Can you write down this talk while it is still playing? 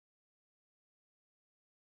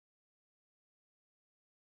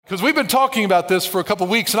Because we've been talking about this for a couple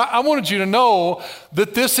weeks, and I wanted you to know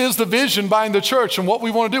that this is the vision behind the church and what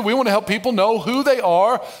we want to do. We want to help people know who they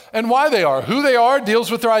are and why they are. Who they are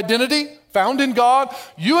deals with their identity found in God.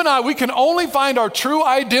 You and I, we can only find our true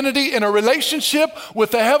identity in a relationship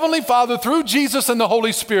with the Heavenly Father through Jesus and the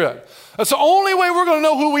Holy Spirit. That's the only way we're going to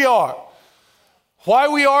know who we are. Why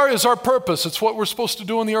we are is our purpose. It's what we're supposed to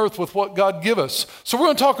do on the earth with what God give us. So we're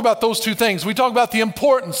going to talk about those two things. We talk about the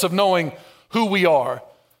importance of knowing who we are.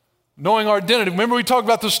 Knowing our identity. Remember we talked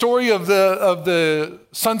about the story of the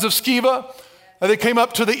sons of Sceva? They came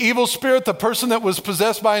up to the evil spirit, the person that was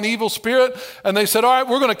possessed by an evil spirit, and they said, all right,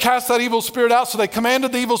 we're going to cast that evil spirit out. So they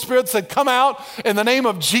commanded the evil spirit, said, come out in the name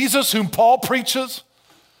of Jesus, whom Paul preaches.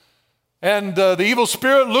 And the evil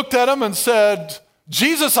spirit looked at him and said,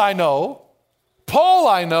 Jesus I know, Paul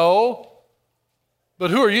I know, but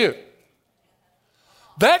who are you?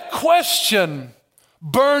 That question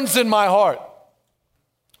burns in my heart.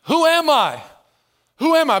 Who am I?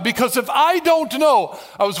 Who am I? Because if I don't know,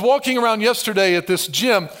 I was walking around yesterday at this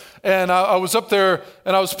gym, and I was up there,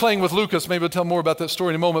 and I was playing with Lucas. Maybe I'll tell more about that story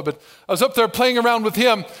in a moment, but I was up there playing around with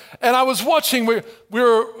him, and I was watching, they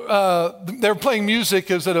were playing music.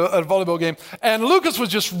 It was at a volleyball game, and Lucas was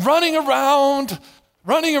just running around,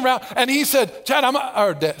 and he said,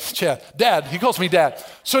 Dad, he calls me Dad.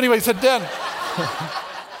 So anyway, he said, Dad,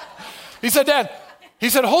 he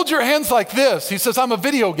said, hold your hands like this. He says, I'm a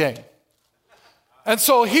video game. And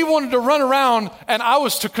so he wanted to run around, and I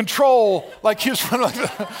was to control, like he was running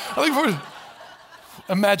like that.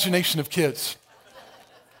 Imagination of kids.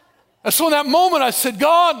 And so in that moment, I said,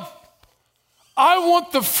 God, I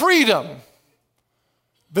want the freedom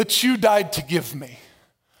that you died to give me.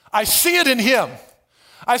 I see it in him.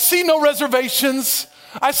 I see no reservations.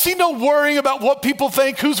 I see no worrying about what people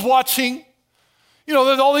think, who's watching. You know,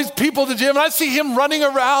 there's all these people at the gym, and I see him running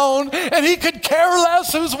around, and he could care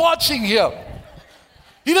less who's watching him.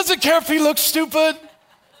 He doesn't care if he looks stupid.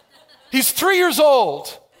 He's 3 years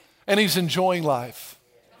old, and he's enjoying life.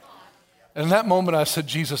 And in that moment, I said,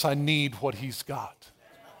 Jesus, I need what he's got.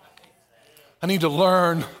 I need to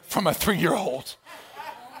learn from a 3-year-old.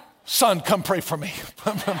 Son, come pray for me.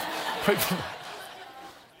 Pray for me.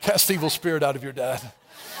 Cast the evil spirit out of your dad.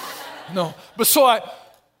 No, but so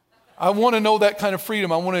I want to know that kind of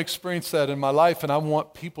freedom. I want to experience that in my life, and I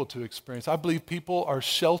want people to experience. I believe people are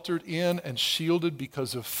sheltered in and shielded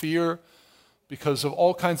because of fear, because of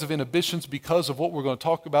all kinds of inhibitions, because of what we're going to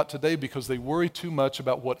talk about today, because they worry too much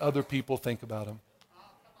about what other people think about them.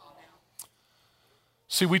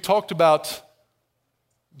 See, we talked about,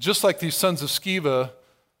 just like these sons of Sceva,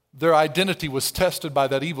 their identity was tested by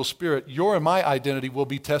that evil spirit. Your and my identity will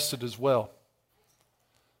be tested as well.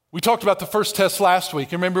 We talked about the first test last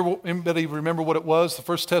week. Anybody remember what it was? The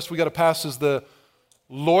first test we got to pass is the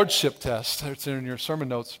lordship test. It's in your sermon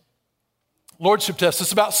notes. Lordship test.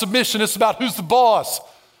 It's about submission. It's about who's the boss,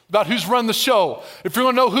 about who's run the show. If you're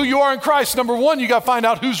going to know who you are in Christ, number one, you got to find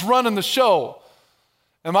out who's running the show.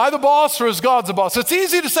 Am I the boss or is God the boss? It's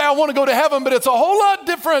easy to say I want to go to heaven, but it's a whole lot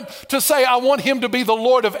different to say I want him to be the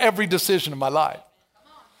Lord of every decision in my life.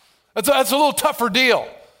 That's a little tougher deal.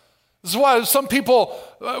 This is why some people,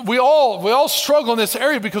 we all struggle in this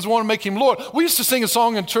area because we want to make him Lord. We used to sing a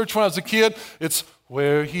song in church when I was a kid. It's,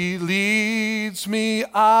 where he leads me,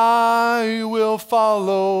 I will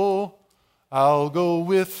follow. I'll go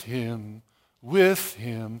with him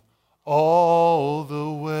all the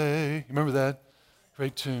way. You remember that?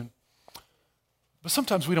 Great tune. But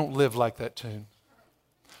sometimes we don't live like that tune.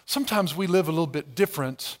 Sometimes we live a little bit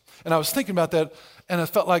different. And I was thinking about that, and I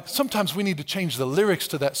felt like sometimes we need to change the lyrics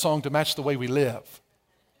to that song to match the way we live.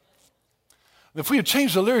 If we had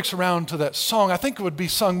changed the lyrics around to that song, I think it would be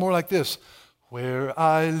sung more like this. Where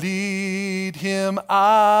I lead him,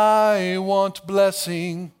 I want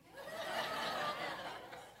blessing.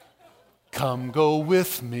 Come go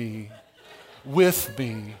with me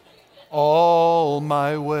all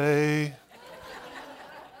my way.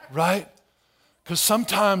 Right? Because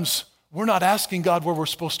sometimes we're not asking God where we're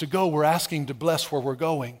supposed to go. We're asking to bless where we're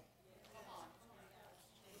going.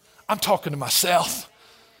 I'm talking to myself.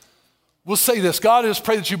 We'll say this, God, I just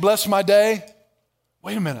pray that you bless my day.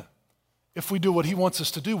 Wait a minute. If we do what he wants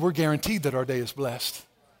us to do, we're guaranteed that our day is blessed.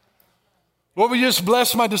 Lord, would you just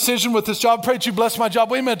bless my decision with this job? Pray that you bless my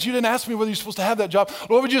job. Wait a minute, you didn't ask me whether you're supposed to have that job.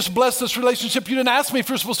 Lord, would you just bless this relationship? You didn't ask me if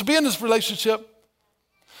you're supposed to be in this relationship.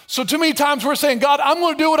 So too many times we're saying, God, I'm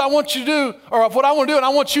going to do what I want you to do, or what I want to do, and I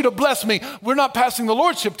want you to bless me. We're not passing the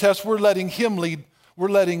lordship test. We're letting him lead. We're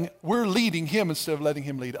leading him instead of letting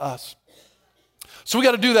him lead us. So we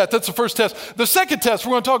got to do that. That's the first test. The second test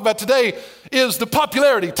we're going to talk about today is the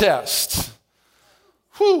popularity test.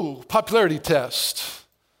 Popularity test.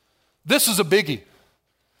 This is a biggie.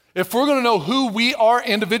 If we're going to know who we are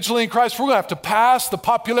individually in Christ, we're going to have to pass the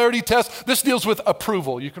popularity test. This deals with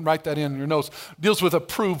approval. You can write that in your notes. Deals with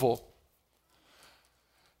approval.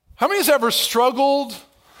 How many has ever struggled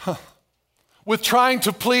with trying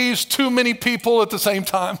to please too many people at the same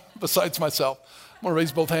time, besides myself? I'm going to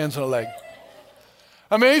raise both hands and a leg.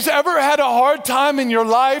 I mean, has ever had a hard time in your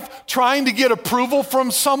life trying to get approval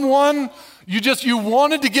from someone? You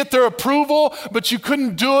wanted to get their approval, but you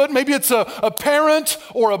couldn't do it. Maybe it's a parent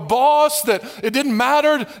or a boss that it didn't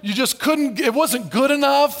matter. You just couldn't, it wasn't good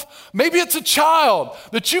enough. Maybe it's a child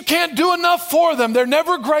that you can't do enough for them. They're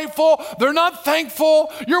never grateful. They're not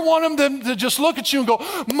thankful. You're wanting them to just look at you and go,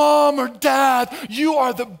 Mom or Dad, you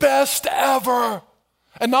are the best ever.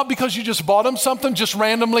 And not because you just bought them something, just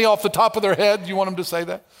randomly off the top of their head, you want them to say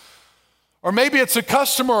that? Or maybe it's a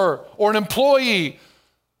customer or an employee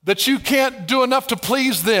that you can't do enough to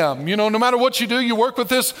please them. You know, no matter what you do, you work with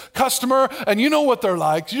this customer and you know what they're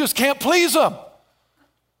like. You just can't please them.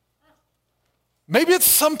 Maybe it's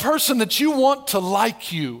some person that you want to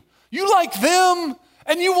like you. You like them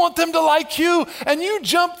and you want them to like you, and you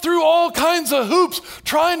jump through all kinds of hoops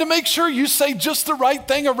trying to make sure you say just the right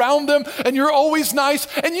thing around them, and you're always nice,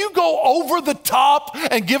 and you go over the top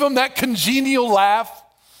and give them that congenial laugh.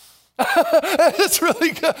 It's really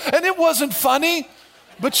good. And it wasn't funny.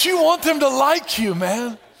 But you want them to like you,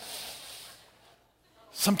 man.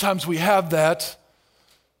 Sometimes we have that.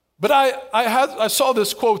 But I saw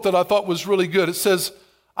this quote that I thought was really good. It says,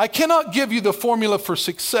 I cannot give you the formula for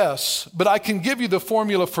success, but I can give you the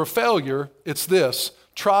formula for failure. It's this: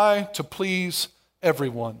 try to please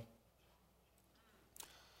everyone.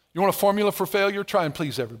 You want a formula for failure? Try and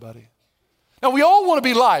please everybody. Now, we all want to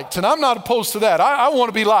be liked, and I'm not opposed to that. I want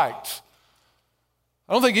to be liked.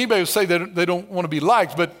 I don't think anybody would say that they don't want to be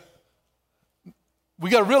liked, but we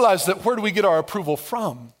got to realize that where do we get our approval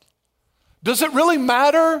from? Does it really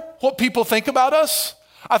matter what people think about us?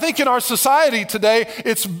 I think in our society today,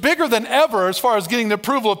 it's bigger than ever as far as getting the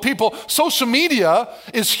approval of people. Social media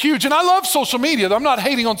is huge, and I love social media. I'm not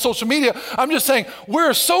hating on social media. I'm just saying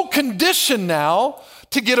we're so conditioned now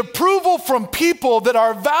to get approval from people that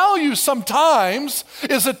our value sometimes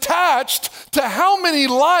is attached to how many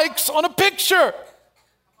likes on a picture.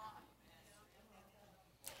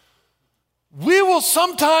 We will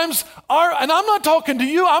sometimes, and I'm not talking to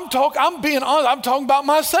you, I'm being honest, I'm talking about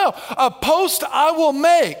myself. A post I will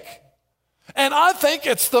make, and I think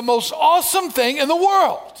it's the most awesome thing in the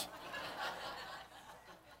world.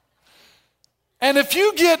 And if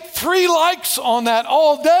you get 3 likes on that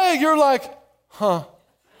all day, you're like, huh.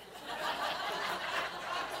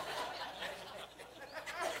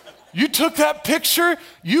 You took that picture,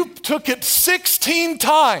 you took it 16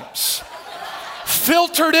 times.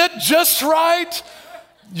 Filtered it just right,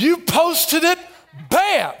 you posted it,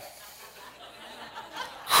 bam!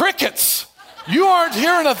 Crickets. You aren't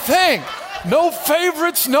hearing a thing. No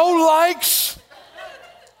favorites, no likes.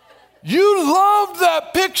 You loved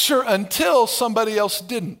that picture until somebody else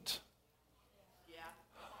didn't.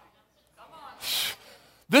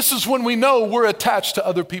 This is when we know we're attached to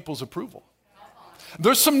other people's approval.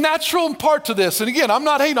 There's some natural part to this. And again, I'm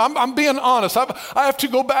not hating, I'm being honest. I have to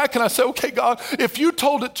go back and I say, okay, God, if you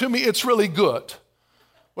told it to me, it's really good.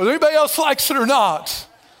 Whether anybody else likes it or not,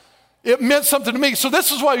 it meant something to me. So this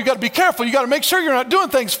is why you got to be careful. You got to make sure you're not doing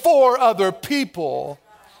things for other people.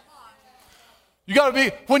 You got to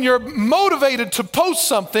be, when you're motivated to post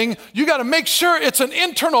something, you got to make sure it's an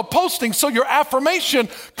internal posting so your affirmation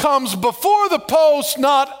comes before the post,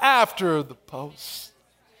 not after the post.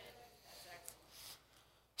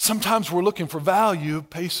 Sometimes we're looking for value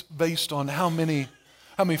based on how many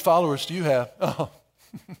followers do you have? Oh,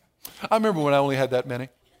 I remember when I only had that many.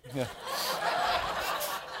 Yeah.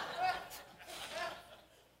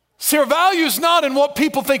 See, our value is not in what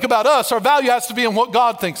people think about us. Our value has to be in what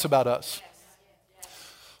God thinks about us.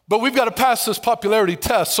 But we've got to pass this popularity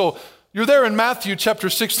test. So you're there in Matthew chapter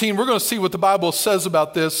 16. We're going to see what the Bible says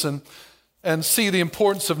about this and see the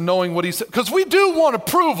importance of knowing what he said. Because we do want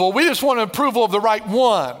approval. We just want approval of the right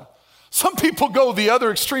one. Some people go the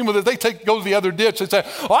other extreme with it. They go to the other ditch. They say,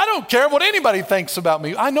 well, I don't care what anybody thinks about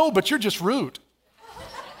me. I know, but you're just rude.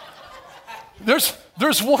 There's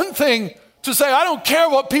one thing to say, I don't care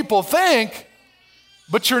what people think,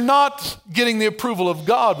 but you're not getting the approval of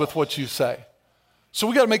God with what you say. So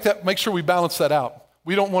we got to make sure we balance that out.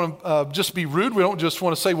 We don't want to just be rude. We don't just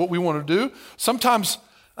want to say what we want to do. Sometimes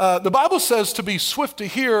the Bible says to be swift to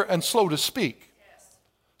hear and slow to speak.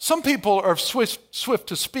 Some people are swift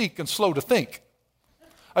to speak and slow to think.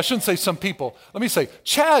 I shouldn't say some people. Let me say,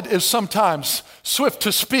 Chad is sometimes swift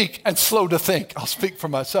to speak and slow to think. I'll speak for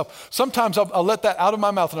myself. Sometimes I'll let that out of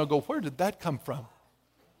my mouth and I'll go, where did that come from?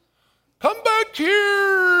 Come back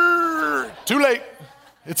here. Too late.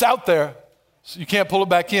 It's out there. So you can't pull it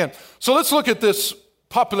back in. So let's look at this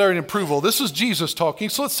popularity and approval. This is Jesus talking.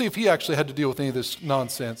 So let's see if he actually had to deal with any of this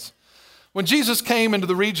nonsense. When Jesus came into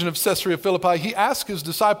the region of Caesarea Philippi, he asked his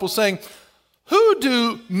disciples saying, who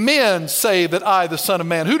do men say that I, the Son of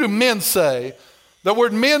Man, who do men say? The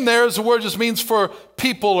word men there is a word just means for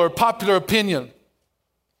people or popular opinion.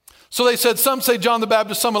 So they said, some say John the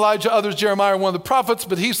Baptist, some Elijah, others Jeremiah, one of the prophets.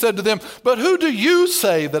 But he said to them, but who do you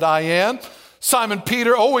say that I am? Simon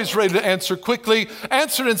Peter, always ready to answer quickly,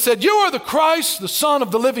 answered and said, you are the Christ, the Son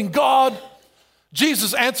of the living God.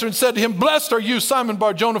 Jesus answered and said to him, blessed are you, Simon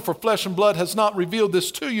Bar-Jonah, for flesh and blood has not revealed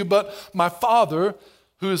this to you, but my Father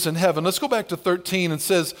who is in heaven. Let's go back to 13 and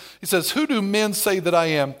he says, who do men say that I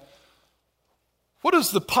am? What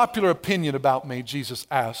is the popular opinion about me? Jesus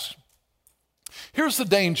asked. Here's the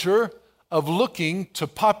danger of looking to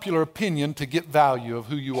popular opinion to get value of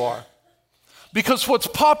who you are. Because what's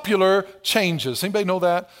popular changes. Anybody know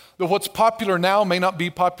that? That what's popular now may not be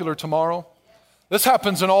popular tomorrow. This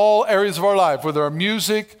happens in all areas of our life, whether it's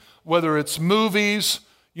music, whether it's movies.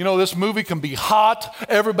 You know, this movie can be hot.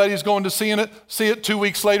 Everybody's going to see it. 2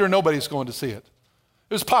 weeks later, nobody's going to see it.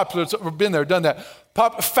 It was popular. We've been there, done that.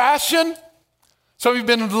 Fashion. Some of you have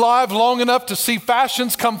been alive long enough to see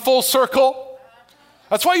fashions come full circle.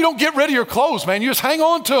 That's why you don't get rid of your clothes, man. You just hang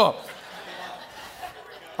on to them.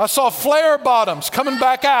 I saw flare bottoms coming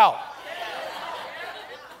back out.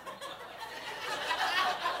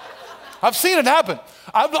 I've seen it happen.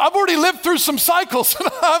 I've already lived through some cycles, and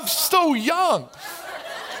I'm so young.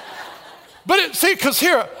 But because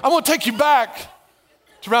here, I'm going to take you back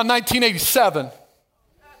to around 1987.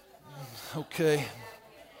 Okay.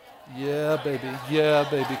 Yeah, baby. Yeah,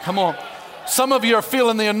 baby. Come on. Some of you are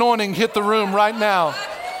feeling the anointing hit the room right now.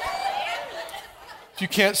 If you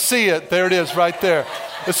can't see it, there it is right there.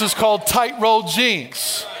 This is called tight-rolled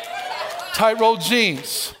jeans. Tight-rolled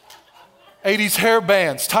jeans. 80s hair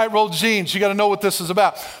bands, tight-rolled jeans. You got to know what this is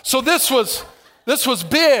about. So this was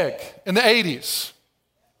big in the 80s.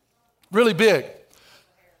 Really big.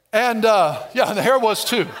 And yeah, the hair was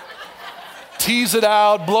too. Tease it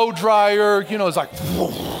out, blow dryer, you know, it's like,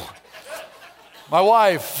 whoa. My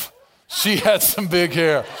wife, she had some big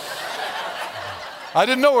hair. I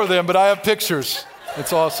didn't know her then, but I have pictures.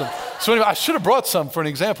 It's awesome. So anyway, I should have brought some for an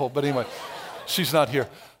example, but anyway, she's not here.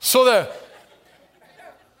 So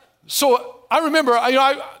I remember,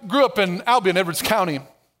 I grew up in Albion, Everett County,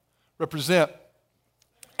 represent.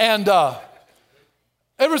 And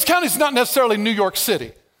Everett County is not necessarily New York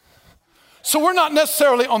City. So we're not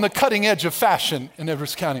necessarily on the cutting edge of fashion in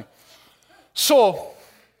Everett County. So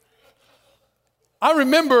I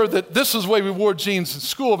remember that this is the way we wore jeans in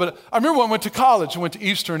school, but I remember when I went to college, I went to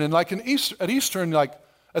Eastern, and at Eastern,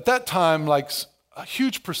 at that time, a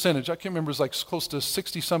huge percentage, I can't remember, it was close to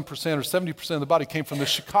 60-some percent or 70% of the body came from the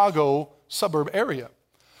Chicago suburb area.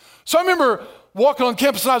 So I remember walking on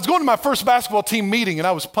campus, and I was going to my first basketball team meeting, and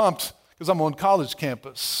I was pumped because I'm on college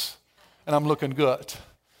campus, and I'm looking good.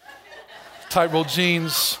 Tight-rolled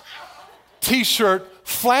jeans, t-shirt,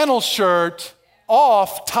 flannel shirt,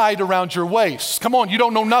 off, tied around your waist. Come on, you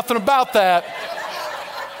don't know nothing about that.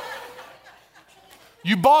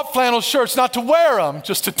 You bought flannel shirts not to wear them,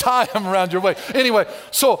 just to tie them around your waist. Anyway,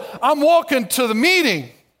 so I'm walking to the meeting,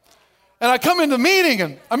 and I come into the meeting,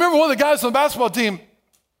 and I remember one of the guys on the basketball team,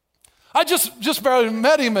 I just barely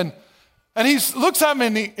met him, and he looks at me,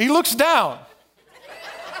 and he looks down.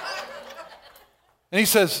 And he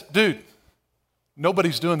says, dude,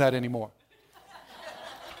 nobody's doing that anymore.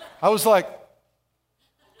 I was like,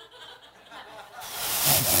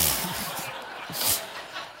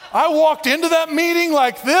 I walked into that meeting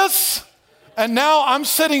like this, and now I'm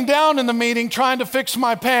sitting down in the meeting trying to fix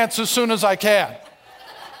my pants as soon as I can.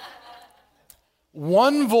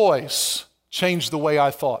 One voice changed the way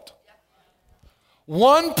I thought.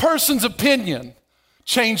 One person's opinion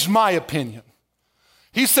changed my opinion.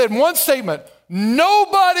 He said one statement,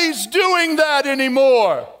 nobody's doing that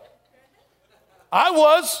anymore. I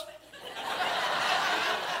was.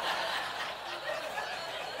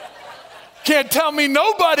 Can't tell me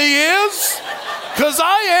nobody is, because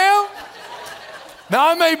I am. Now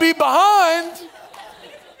I may be behind,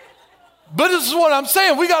 but this is what I'm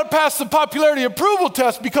saying. We got to pass the popularity approval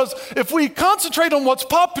test, because if we concentrate on what's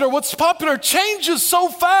popular changes so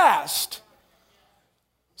fast.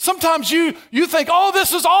 Sometimes you think, oh,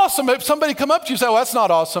 this is awesome. If somebody come up to you and say, oh, that's not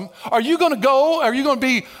awesome. Are you going to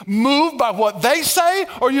be moved by what they say,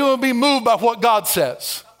 or are you going to be moved by what God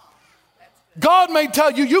says? God may tell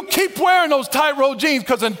you, you keep wearing those tight rolled jeans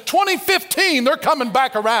because in 2015, they're coming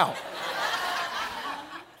back around.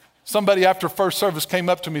 Somebody after first service came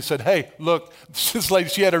up to me and said, hey, look, this lady,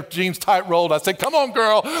 she had her jeans tight rolled. I said, come on,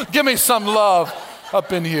 girl, give me some love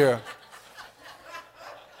up in here.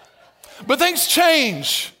 But things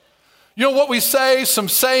change. You know what we say, some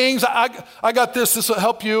sayings. I got this will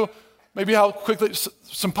help you. Maybe how quickly,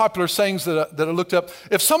 some popular sayings that I looked up.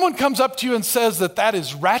 If someone comes up to you and says that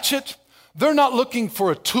is ratchet, they're not looking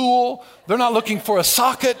for a tool. They're not looking for a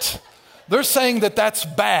socket. They're saying that that's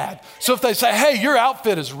bad. So if they say, hey, your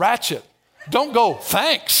outfit is ratchet, don't go,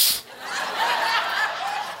 thanks.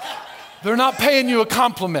 They're not paying you a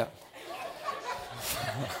compliment.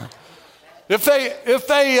 If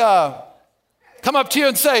they come up to you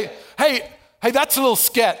and say, hey, that's a little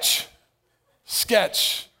sketch.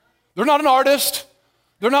 They're not an artist.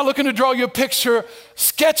 They're not looking to draw you a picture.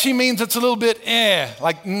 Sketchy means it's a little bit,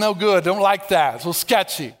 like no good, don't like that. It's a little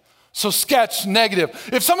sketchy. So sketch, negative.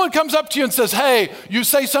 If someone comes up to you and says, hey, you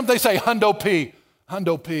say something, they say, hundo P.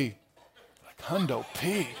 Hundo P. Like, hundo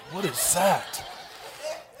P, what is that?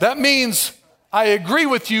 That means I agree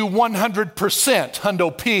with you 100%,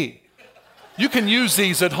 hundo P. You can use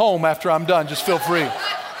these at home after I'm done, just feel free.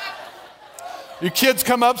 Your kids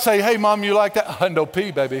come up, say, hey, mom, you like that? Hundo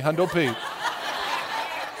P, baby, hundo P.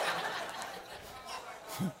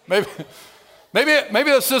 Maybe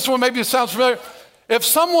that's this one, maybe it sounds familiar. If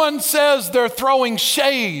someone says they're throwing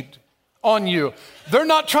shade on you, they're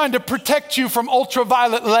not trying to protect you from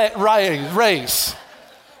ultraviolet rays.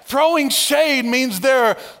 Throwing shade means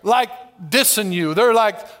they're like dissing you. They're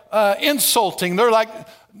like insulting. They're like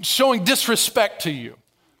showing disrespect to you.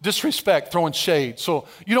 Disrespect, throwing shade. So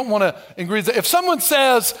you don't want to agree with that. If someone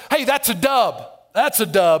says, hey, that's a dub. That's a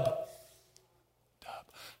dub.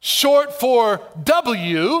 Short for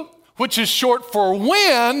W, which is short for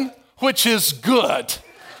win, which is good.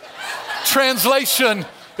 Translation,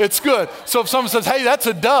 it's good. So if someone says, hey, that's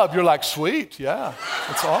a dub, you're like, sweet, yeah,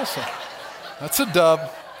 that's awesome. That's a dub.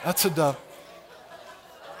 That's a dub.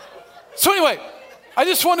 So anyway, I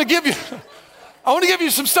want to give you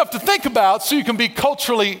some stuff to think about so you can be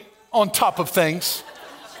culturally on top of things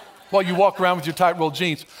while you walk around with your tight rolled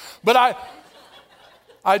jeans. But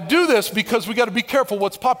I do this because we got to be careful.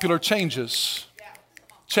 What's popular changes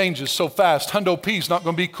so fast. Hundo P is not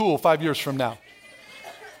going to be cool 5 years from now.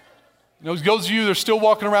 You know, those of you that are still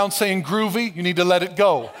walking around saying groovy, you need to let it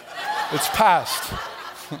go. It's past.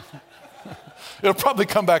 It'll probably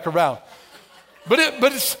come back around.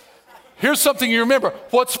 But here's something you remember.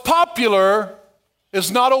 What's popular is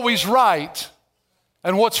not always right,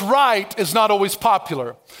 and what's right is not always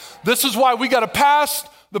popular. This is why we got to pass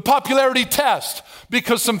the popularity test,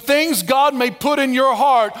 because some things God may put in your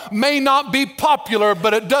heart may not be popular,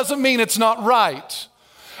 but it doesn't mean it's not right.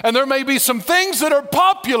 And there may be some things that are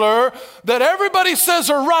popular that everybody says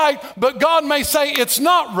are right, but God may say it's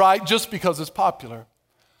not right just because it's popular.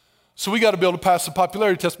 So we got to be able to pass the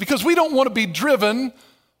popularity test, because we don't want to be driven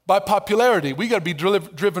by popularity. We got to be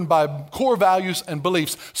driven by core values and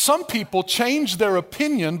beliefs. Some people change their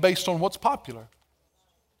opinion based on what's popular.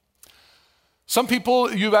 Some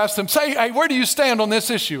people, you've asked them, say, hey, where do you stand on this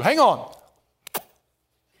issue? Hang on.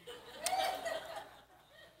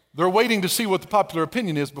 They're waiting to see what the popular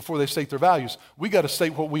opinion is before they state their values. We got to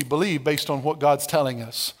state what we believe based on what God's telling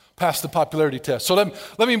us. Pass the popularity test. So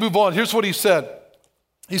let me move on. Here's what he said.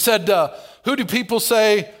 He said, who do people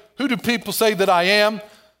say that I am?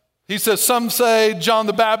 He says, some say John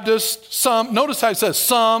the Baptist, some, notice how he says,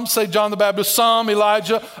 some say John the Baptist, some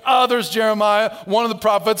Elijah, others Jeremiah, one of the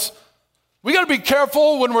prophets. We got to be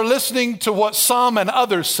careful when we're listening to what some and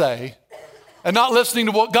others say and not listening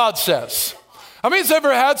to what God says. How many has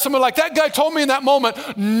ever had someone like, that guy told me in that moment,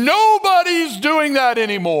 nobody's doing that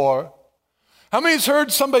anymore? How many has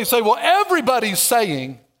heard somebody say, well, everybody's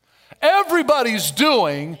saying, everybody's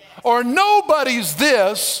doing, or nobody's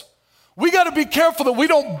this? We got to be careful that we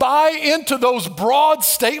don't buy into those broad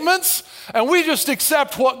statements and we just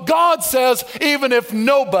accept what God says even if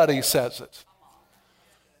nobody says it.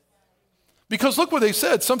 Because look what they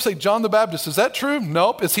said. Some say John the Baptist. Is that true?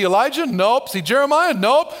 Nope. Is he Elijah? Nope. Is he Jeremiah?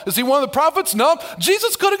 Nope. Is he one of the prophets? Nope.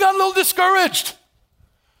 Jesus could have gotten a little discouraged.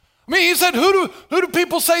 I mean, he said, who do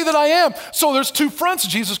people say that I am? So there's two fronts.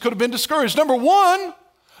 Jesus could have been discouraged. Number one,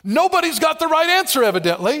 nobody's got the right answer,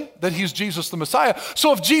 evidently, that he's Jesus the Messiah.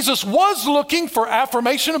 So if Jesus was looking for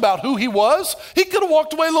affirmation about who he was, he could have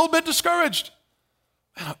walked away a little bit discouraged.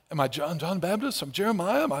 Am I John the Baptist? Am I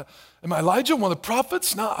Jeremiah? Am I Elijah, one of the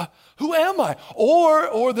prophets? No, who am I?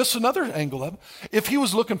 Or this is another angle of it. If he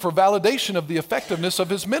was looking for validation of the effectiveness of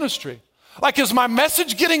his ministry. Like, is my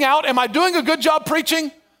message getting out? Am I doing a good job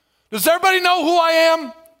preaching? Does everybody know who I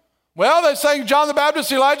am? Well, they're saying John the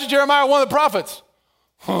Baptist, Elijah, Jeremiah, one of the prophets.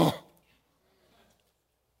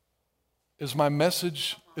 Is my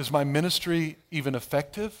message, is my ministry even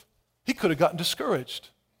effective? He could have gotten discouraged.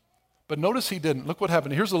 But notice he didn't. Look what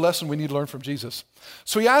happened. Here's the lesson we need to learn from Jesus.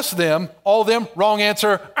 So he asked them, all of them, wrong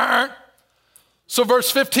answer. So verse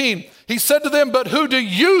 15, he said to them, but who do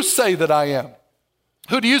you say that I am?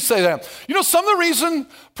 Who do you say that I am? You know, some of the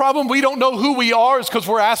problem we don't know who we are is because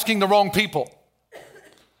we're asking the wrong people.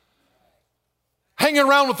 Hanging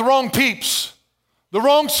around with the wrong peeps. The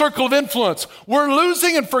wrong circle of influence. We're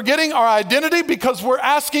losing and forgetting our identity because we're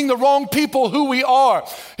asking the wrong people who we are.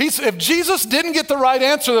 If Jesus didn't get the right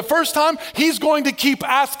answer the first time, he's going to keep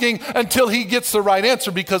asking until he gets the right answer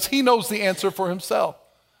because he knows the answer for himself.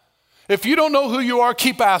 If you don't know who you are,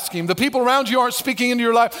 keep asking. The people around you aren't speaking into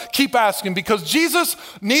your life, keep asking because Jesus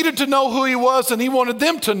needed to know who he was and he wanted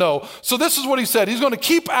them to know. So this is what he said. He's going to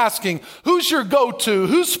keep asking, who's your go-to?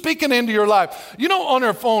 Who's speaking into your life? You know, on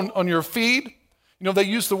your phone, on your feed, you know, they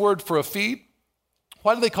use the word for a feed.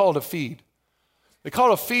 Why do they call it a feed? They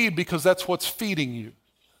call it a feed because that's what's feeding you.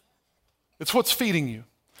 It's what's feeding you.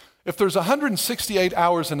 If there's 168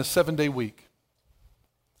 hours in a 7-day week,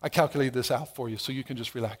 I calculated this out for you so you can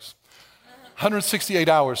just relax. 168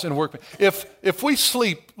 hours in a work. If we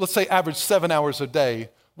sleep, let's say average 7 hours a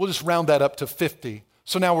day, we'll just round that up to 50.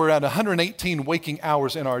 So now we're at 118 waking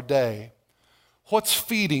hours in our day. What's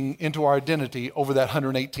feeding into our identity over that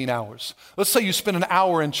 118 hours? Let's say you spend an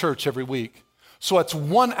hour in church every week. So that's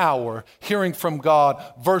 1 hour hearing from God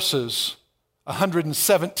versus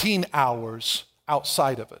 117 hours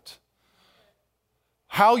outside of it.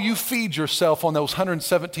 How you feed yourself on those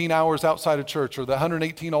 117 hours outside of church or the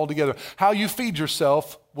 118 altogether, how you feed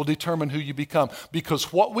yourself will determine who you become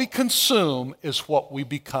because what we consume is what we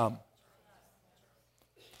become.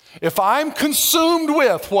 If I'm consumed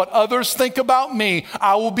with what others think about me,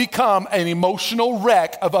 I will become an emotional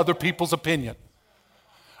wreck of other people's opinion.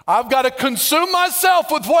 I've got to consume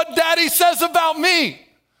myself with what Daddy says about me.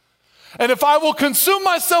 And if I will consume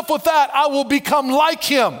myself with that, I will become like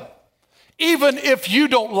him, even if you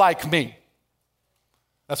don't like me.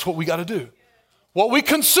 That's what we got to do. What we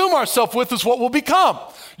consume ourselves with is what we'll become.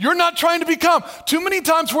 You're not trying to become. Too many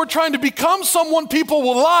times we're trying to become someone people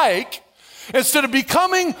will like instead of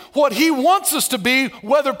becoming what he wants us to be,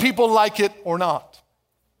 whether people like it or not.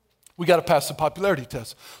 We got to pass the popularity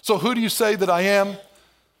test. So who do you say that I am?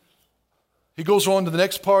 He goes on to the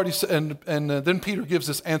next part, and then Peter gives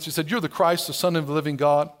this answer. He said, you're the Christ, the Son of the living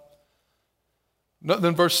God.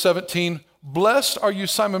 Then verse 17, blessed are you,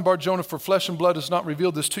 Simon Bar-Jonah, for flesh and blood has not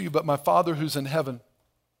revealed this to you, but my Father who's in heaven.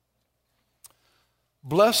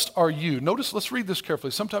 Blessed are you. Notice, let's read this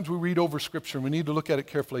carefully. Sometimes we read over Scripture, and we need to look at it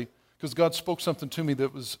carefully because God spoke something to me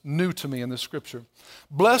that was new to me in this Scripture.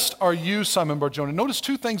 Blessed are you, Simon Bar-Jonah. Notice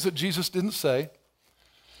two things that Jesus didn't say.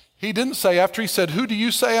 He didn't say, after he said, who do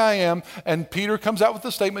you say I am? And Peter comes out with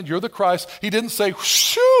the statement, you're the Christ. He didn't say,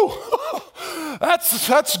 shoo,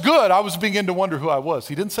 that's good. I was beginning to wonder who I was.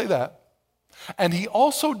 He didn't say that. And he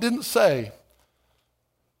also didn't say,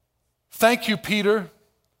 thank you, Peter.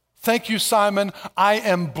 Thank you, Simon. I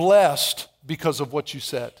am blessed because of what you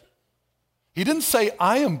said. He didn't say,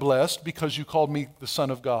 I am blessed because you called me the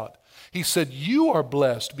Son of God. He said, you are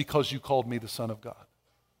blessed because you called me the Son of God.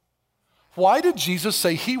 Why did Jesus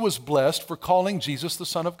say he was blessed for calling Jesus the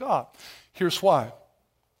Son of God? Here's why.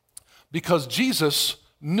 Because Jesus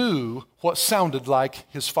knew what sounded like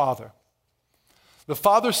his Father. The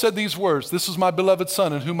Father said these words, this is my beloved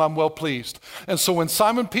Son in whom I'm well pleased. And so when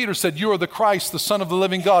Simon Peter said, you are the Christ, the Son of the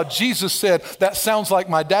living God, Jesus said, that sounds like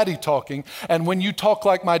my daddy talking. And when you talk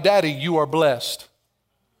like my daddy, you are blessed.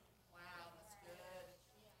 Wow, that's good.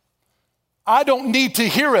 I don't need to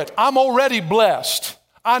hear it. I'm already blessed.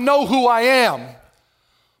 I know who I am.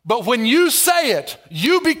 But when you say it,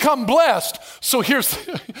 you become blessed. So here's,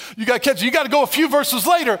 you got to catch it. You got to go a few verses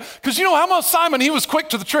later because you know how much Simon, he was quick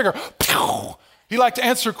to the trigger. Pew! He liked to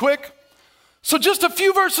answer quick. So just a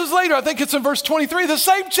few verses later, I think it's in verse 23, the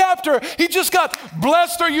same chapter, he just got,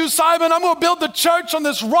 blessed are you, Simon. I'm going to build the church on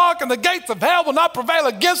this rock and the gates of hell will not prevail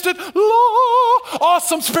against it.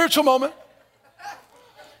 Awesome spiritual moment.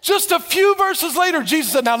 Just a few verses later,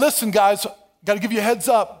 Jesus said, now listen, guys, got to give you a heads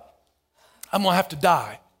up. I'm going to have to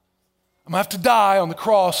die. I'm going to have to die on the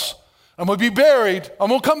cross. I'm going to be buried. I'm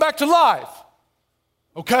going to come back to life.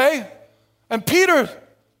 Okay? And Peter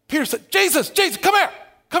said, Jesus, come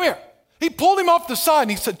here. He pulled him off the side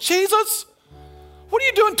and he said, Jesus, what are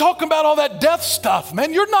you doing talking about all that death stuff,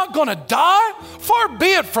 man? You're not going to die. Far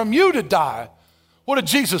be it from you to die. What did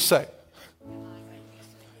Jesus say?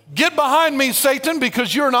 Get behind me, Satan,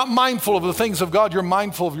 because you're not mindful of the things of God. You're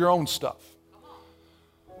mindful of your own stuff.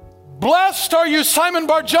 Blessed are you, Simon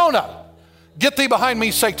Bar-Jonah. Get thee behind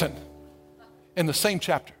me, Satan. In the same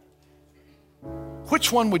chapter.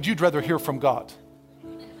 Which one would you rather hear from God?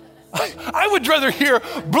 I would rather hear,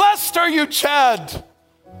 blessed are you, Chad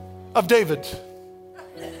of David.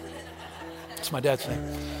 That's my dad's name.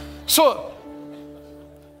 So,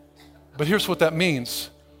 but here's what that means.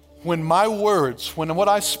 When my words, when what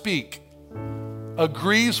I speak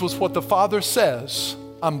agrees with what the Father says,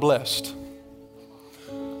 I'm blessed.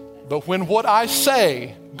 But when what I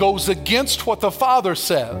say goes against what the Father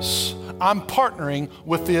says, I'm partnering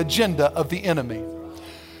with the agenda of the enemy.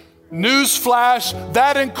 Newsflash,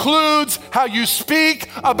 that includes how you speak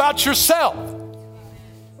about yourself.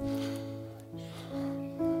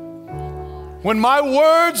 When my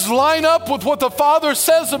words line up with what the Father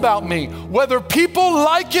says about me, whether people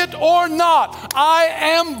like it or not, I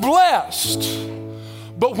am blessed.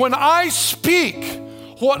 But when I speak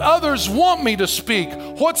what others want me to speak,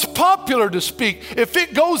 what's popular to speak, if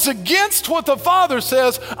it goes against what the Father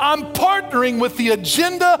says, I'm partnering with the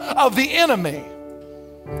agenda of the enemy.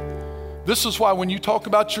 This is why when you talk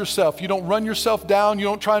about yourself, you don't run yourself down. You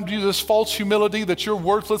don't try and do this false humility that you're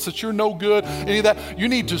worthless, that you're no good, any of that. You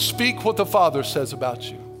need to speak what the Father says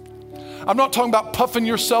about you. I'm not talking about puffing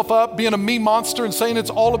yourself up, being a me monster and saying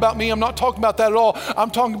it's all about me. I'm not talking about that at all.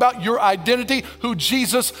 I'm talking about your identity, who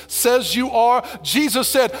Jesus says you are. Jesus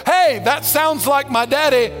said, hey, that sounds like my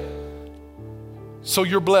daddy. So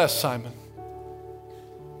you're blessed, Simon.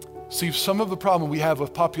 See, some of the problem we have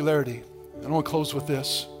with popularity, and I want to close with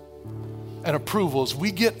this, and approval is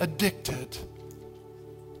we get addicted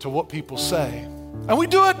to what people say. And we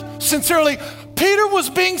do it sincerely. Peter was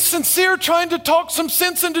being sincere, trying to talk some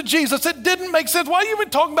sense into Jesus. It didn't make sense. Why are you even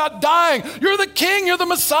talking about dying? You're the king, you're the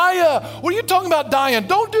Messiah. What are you talking about dying?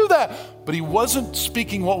 Don't do that. But he wasn't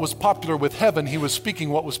speaking what was popular with heaven. He was speaking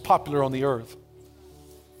what was popular on the earth.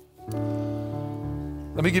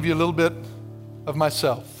 Let me give you a little bit of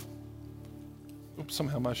myself. Oops,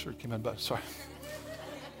 somehow my shirt came out, sorry.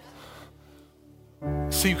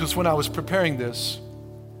 See, because when I was preparing this,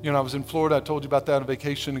 I was in Florida. I told you about that on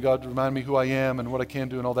vacation, and God reminded me who I am and what I can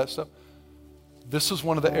do and all that stuff. This is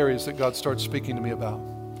one of the areas that God started speaking to me about.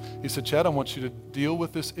 He said, Chad, I want you to deal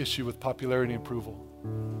with this issue with popularity and approval.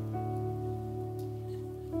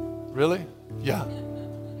 Really? Yeah.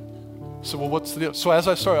 So, well, what's the deal? So as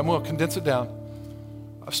I started, I'm going to condense it down.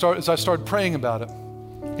 As I started praying about it,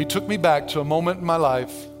 he took me back to a moment in my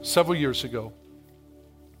life several years ago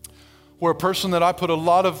where a person that I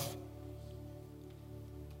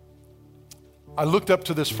looked up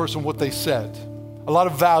to this person, what they said, a lot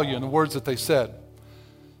of value in the words that they said.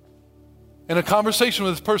 In a conversation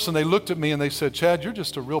with this person, they looked at me and they said, Chad, you're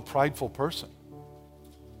just a real prideful person.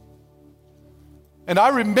 And I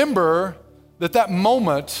remember that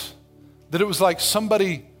moment, that it was like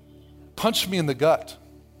somebody punched me in the gut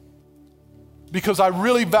because I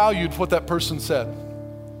really valued what that person said.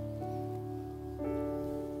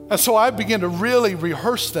 And so I began to really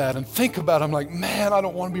rehearse that and think about it. I'm like, man, I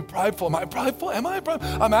don't want to be prideful. Am I prideful? Am I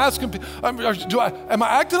prideful? I'm asking, am I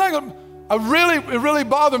acting like it really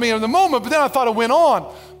bothered me in the moment, but then I thought it went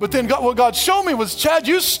on. But then what God showed me was, Chad,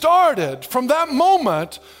 from that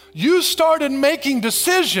moment, you started making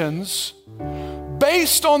decisions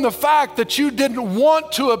based on the fact that you didn't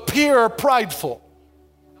want to appear prideful.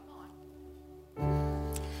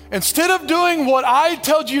 Instead of doing what I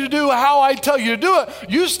told you to do, how I tell you to do it,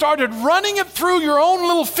 you started running it through your own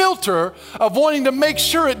little filter of wanting to make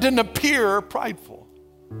sure it didn't appear prideful.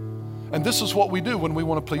 And this is what we do when we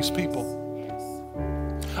want to please people.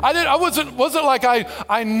 I wasn't like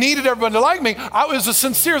I needed everyone to like me. It was a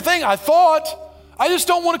sincere thing. I thought, I just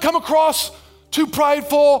don't want to come across too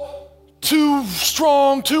prideful, too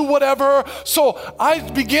strong, too whatever. So I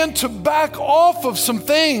began to back off of some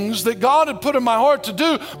things that God had put in my heart to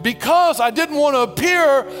do because I didn't want to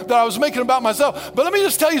appear that I was making about myself. But let me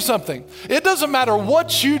just tell you something. It doesn't matter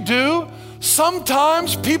what you do.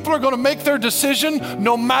 Sometimes people are going to make their decision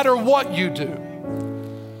no matter what you do.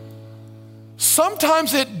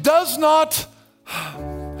 Sometimes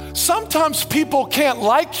sometimes people can't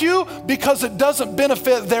like you because it doesn't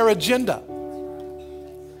benefit their agenda.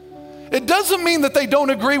 It doesn't mean that they don't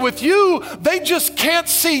agree with you. They just can't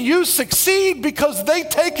see you succeed because they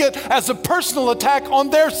take it as a personal attack on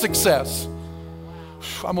their success.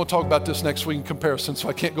 I'm going to talk about this next week in comparison, so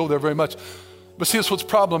I can't go there very much. But see, that's what's the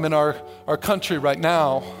problem in our country right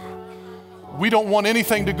now We don't want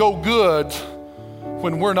anything to go good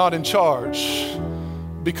when we're not in charge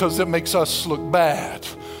because it makes us look bad.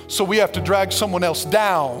 So we have to drag someone else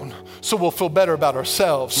down so we'll feel better about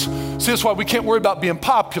ourselves. See, that's why we can't worry about being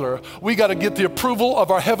popular. We got to get the approval of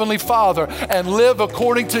our Heavenly Father and live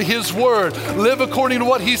according to His Word. Live according to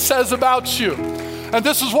what He says about you. And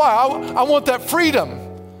this is why I want that freedom.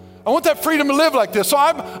 I want that freedom to live like this. So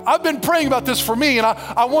I've been praying about this for me, and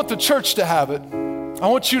I want the church to have it. I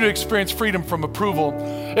want you to experience freedom from approval.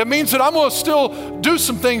 It means that I'm going to still do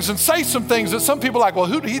some things and say some things that some people are like, well,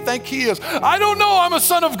 who do he think he is? I don't know. I'm a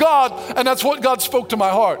son of God, and that's what God spoke to my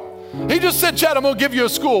heart. He just said, Chad, I'm going to give you a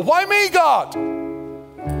school. Why me, God?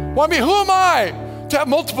 Why me? Who am I to have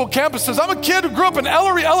multiple campuses? I'm a kid who grew up in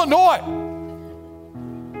Ellery, Illinois.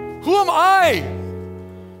 Who am I?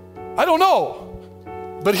 I don't know.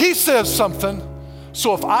 But He says something.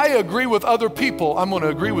 So if I agree with other people, I'm going to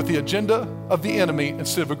agree with the agenda of the enemy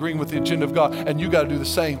instead of agreeing with the agenda of God. And you got to do the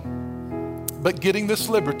same. But getting this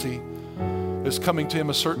liberty is coming to Him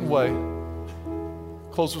a certain way.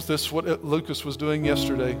 Close with this, what Lucas was doing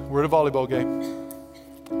yesterday. We're at a volleyball game.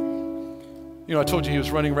 You know, I told you he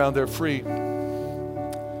was running around there free.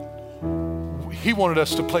 He wanted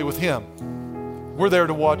us to play with him. We're there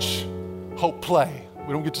to watch Hope play.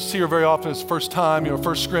 We don't get to see her very often. It's first time,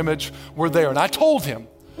 first scrimmage. We're there. And I told him,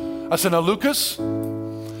 I said, now, Lucas,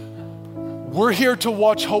 we're here to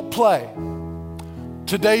watch Hope play.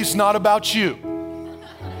 Today's not about you.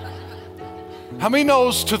 How many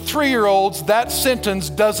knows to 3-year-olds that sentence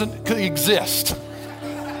doesn't exist?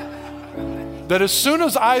 That as soon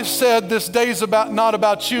as I said this day's not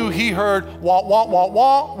about you, he heard wah, wah, wah,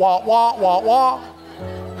 wah, wah, wah, wah, wah.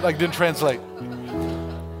 Like didn't translate.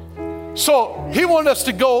 So he wanted us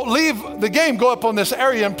to leave the game, go up on this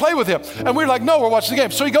area and play with him. And we were like, no, we're watching the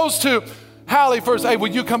game. So he goes to Hallie first. Hey, will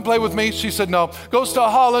you come play with me? She said no. Goes to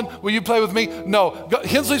Holland. Will you play with me? No.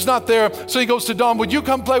 Hensley's not there. So he goes to Dawn. Would you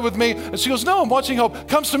come play with me? And she goes, no, I'm watching Hope.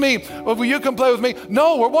 Comes to me. Well, will you come play with me?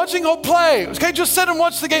 No, we're watching Hope play. Okay, just sit and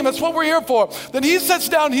watch the game. That's what we're here for. Then he sits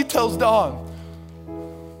down and he tells Dawn,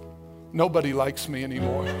 nobody likes me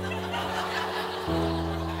anymore.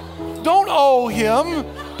 Don't owe him.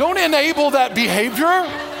 Don't enable that behavior.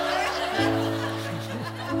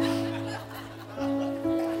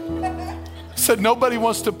 Said nobody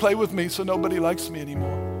wants to play with me, so nobody likes me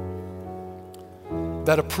anymore.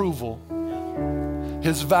 That approval,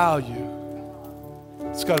 His value,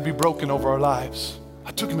 it's got to be broken over our lives.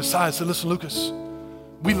 I took him aside and said, listen, Lucas,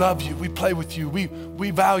 we love you. We play with you.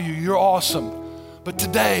 We value you. You're awesome. But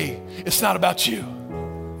today, it's not about you.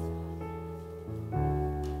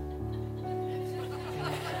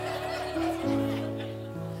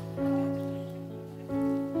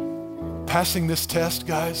 Passing this test,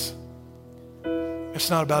 guys, it's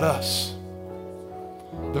not about us.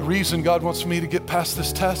 The reason God wants me to get past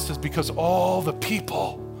this test is because all the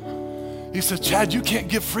people, He said, Chad, you can't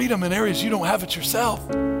give freedom in areas you don't have it yourself.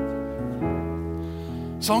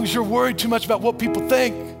 As long as you're worried too much about what people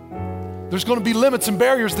think, there's going to be limits and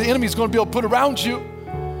barriers the enemy's going to be able to put around you.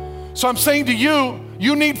 So I'm saying to you,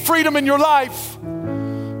 you need freedom in your life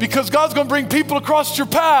because God's going to bring people across your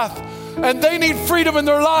path and they need freedom in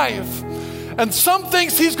their life. And some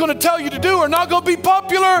things He's going to tell you to do are not going to be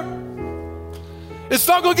popular. It's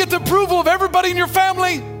not going to get the approval of everybody in your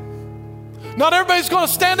family. Not everybody's going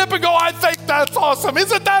to stand up and go, I think that's awesome.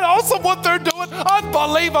 Isn't that awesome what they're doing?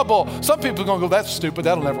 Unbelievable. Some people are going to go, that's stupid.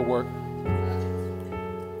 That'll never work.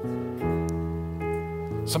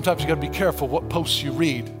 Sometimes you got to be careful what posts you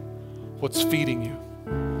read, what's feeding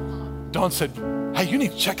you. Dawn said, hey, you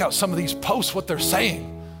need to check out some of these posts, what they're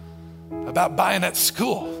saying about buying at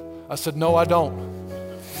school. I said, no, I don't.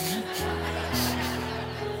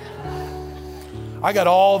 I got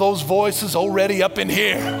all those voices already up in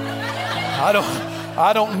here.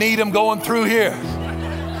 I don't need them going through here.